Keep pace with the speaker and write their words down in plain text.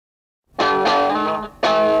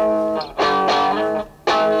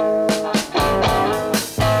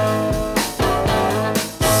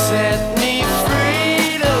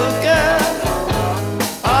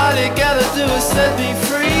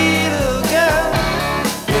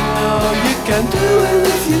can do it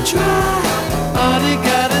if you try. All you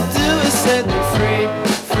gotta do is set me free,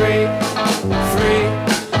 free, free.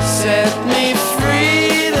 Set me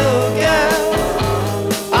free, little girl.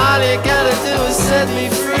 All you gotta do is set me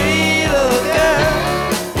free, little girl.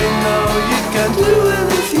 You know you can do it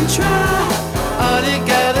if you try. All you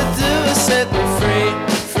gotta do is set me free,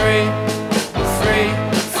 free, free,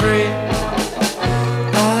 free.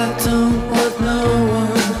 I don't want no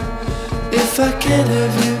one if I can't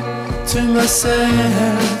have you to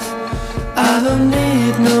myself. I don't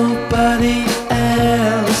need nobody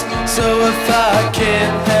else. So if I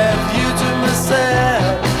can't have you to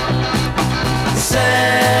myself,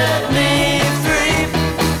 set me free,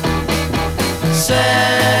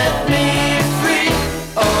 set me free,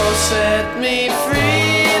 oh set me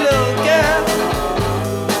free, little girl.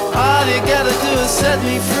 All you gotta do is set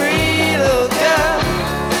me free, little girl.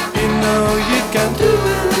 You know you can do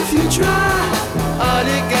it if you try. All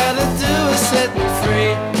you gotta do is set me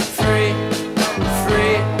free, free,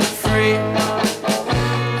 free, free.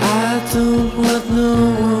 I don't want no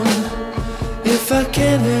one if I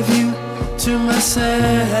can't have you to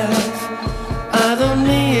myself. I don't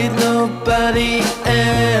need nobody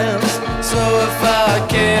else. So if I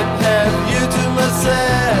can't have you to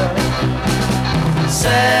myself,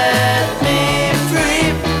 set me free,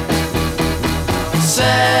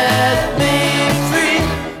 set me free,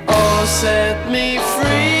 oh set me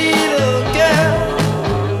free, little girl.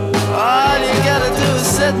 All you gotta do is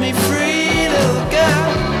set me free, little girl.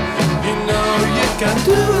 You know you can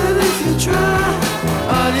do it if you try.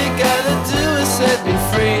 All you gotta do is set me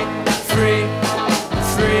free.